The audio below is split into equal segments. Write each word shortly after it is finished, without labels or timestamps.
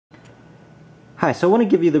Hi, so I want to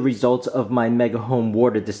give you the results of my Megahome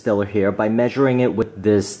water distiller here by measuring it with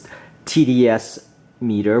this TDS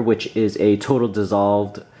meter, which is a total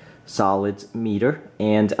dissolved solids meter.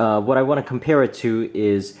 And what I want to compare it to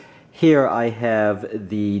is here I have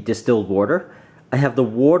the distilled water. I have the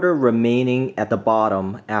water remaining at the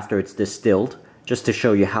bottom after it's distilled, just to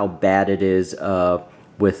show you how bad it is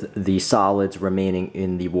with the solids remaining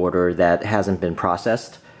in the water that hasn't been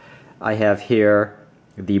processed. I have here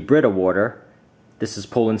the Brita water. This is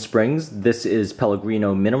Poland Springs. This is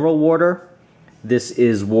Pellegrino mineral water. This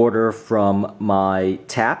is water from my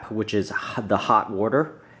tap, which is the hot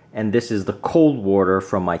water. And this is the cold water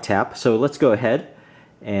from my tap. So let's go ahead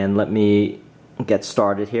and let me get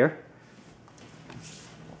started here.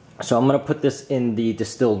 So I'm going to put this in the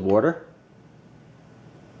distilled water.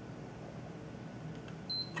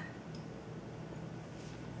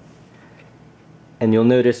 And you'll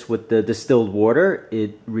notice with the distilled water,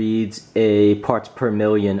 it reads a parts per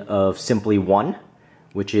million of simply 1,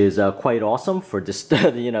 which is quite awesome for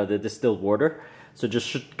the distilled water. So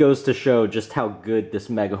just goes to show just how good this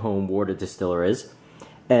Megahome water distiller is.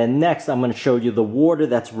 And next, I'm going to show you the water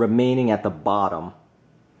that's remaining at the bottom.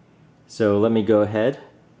 So let me go ahead.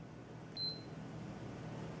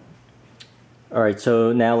 All right,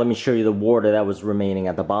 so now let me show you the water that was remaining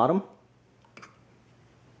at the bottom.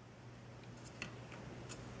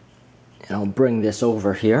 And I'll bring this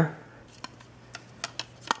over here.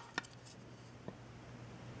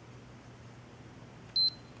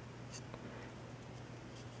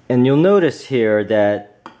 And you'll notice here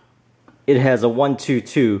that it has a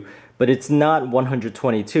 122, but it's not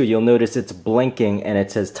 122. You'll notice it's blinking and it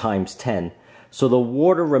says times 10. So the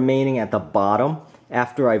water remaining at the bottom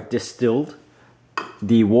after I've distilled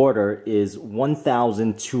the water is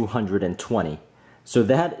 1,220. So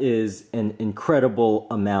that is an incredible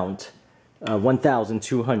amount.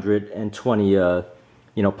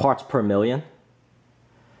 1,220 parts per million.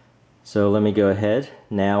 So let me go ahead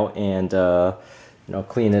now and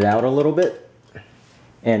clean it out a little bit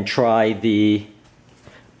and try the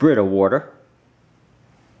Brita water.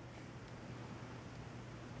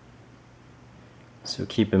 So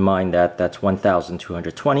keep in mind that that's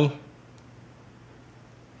 1,220.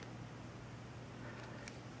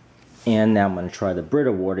 And now I'm going to try the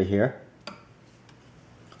Brita water here.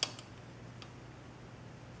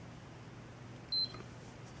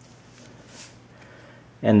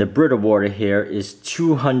 And the Brita water here is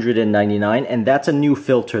 299, and that's a new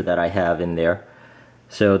filter that I have in there.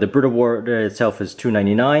 So the Brita water itself is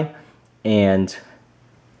 299, and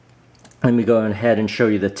let me go ahead and show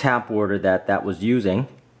you the tap water that was using.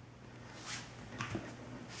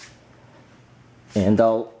 And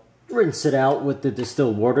I'll rinse it out with the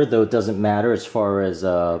distilled water, though it doesn't matter as far as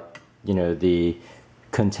the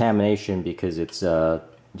contamination, because it's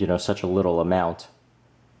such a little amount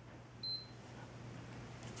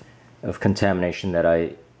of contamination that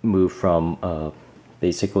I move from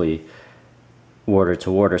basically water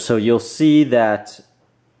to water. So you'll see that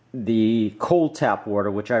the cold tap water,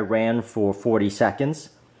 which I ran for 40 seconds,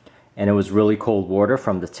 and it was really cold water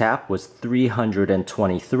from the tap, was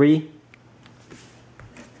 323.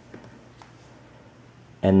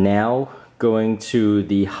 And now going to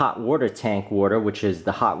the hot water tank water, which is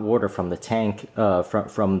the hot water from the tank,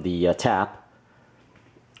 from the tap.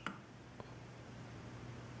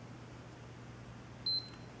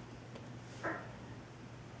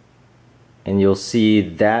 And you'll see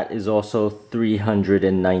that is also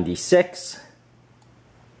 396.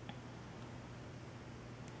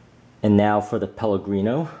 And now for the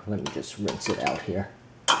Pellegrino, let me just rinse it out here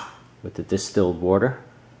with the distilled water.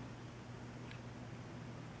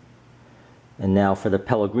 And now for the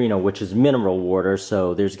Pellegrino, which is mineral water,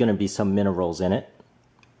 so there's going to be some minerals in it.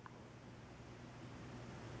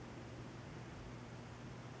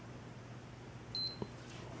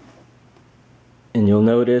 And you'll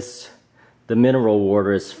notice the mineral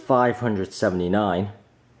water is 579.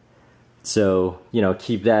 So,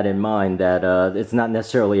 keep that in mind, that it's not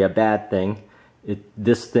necessarily a bad thing.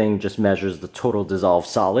 This thing just measures the total dissolved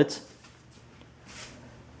solids.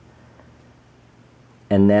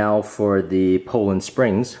 And now for the Poland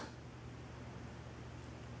Springs.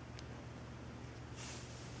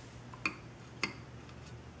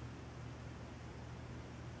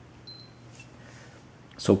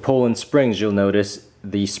 So Poland Springs, you'll notice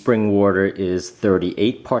the spring water is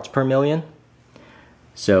 38 parts per million.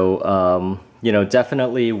 So,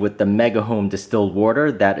 definitely with the Megahome distilled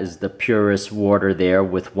water, that is the purest water there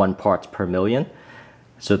with 1 parts per million.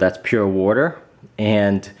 So that's pure water.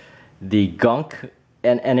 And the gunk,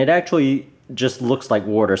 and it actually just looks like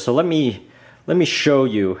water. So let me show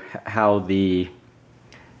you how the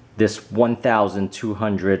this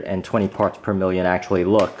 1,220 parts per million actually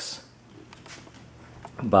looks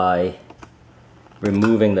by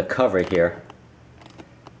removing the cover here.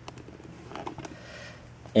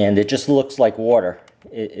 And it just looks like water.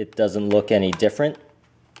 It doesn't look any different.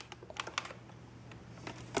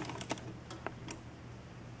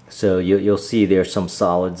 So you'll see there's some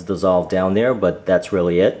solids dissolved down there, but that's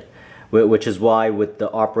really it. Which is why with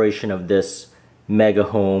the operation of this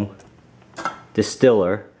Megahome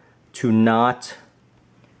distiller, to not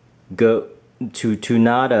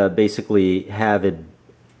basically have it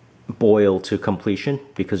boil to completion,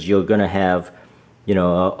 because you're gonna have, you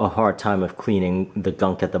know, a hard time of cleaning the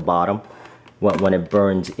gunk at the bottom when it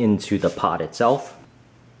burns into the pot itself.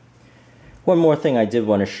 One more thing I did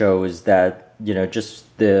want to show is that, you know,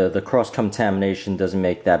 just the cross-contamination doesn't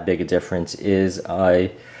make that big a difference. Is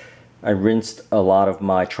I rinsed a lot of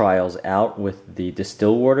my trials out with the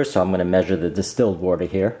distilled water, so I'm going to measure the distilled water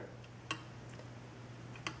here.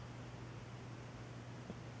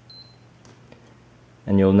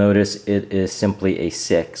 And you'll notice it is simply a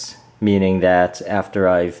 6, meaning that after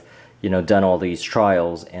I've, you know, done all these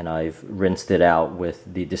trials and I've rinsed it out with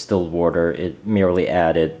the distilled water, it merely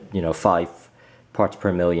added, you know, 5 parts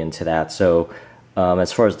per million to that. So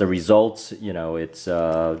as far as the results, you know, it's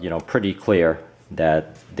you know, pretty clear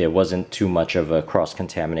that there wasn't too much of a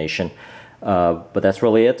cross-contamination. But that's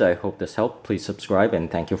really it. I hope this helped. Please subscribe,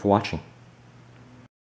 and thank you for watching.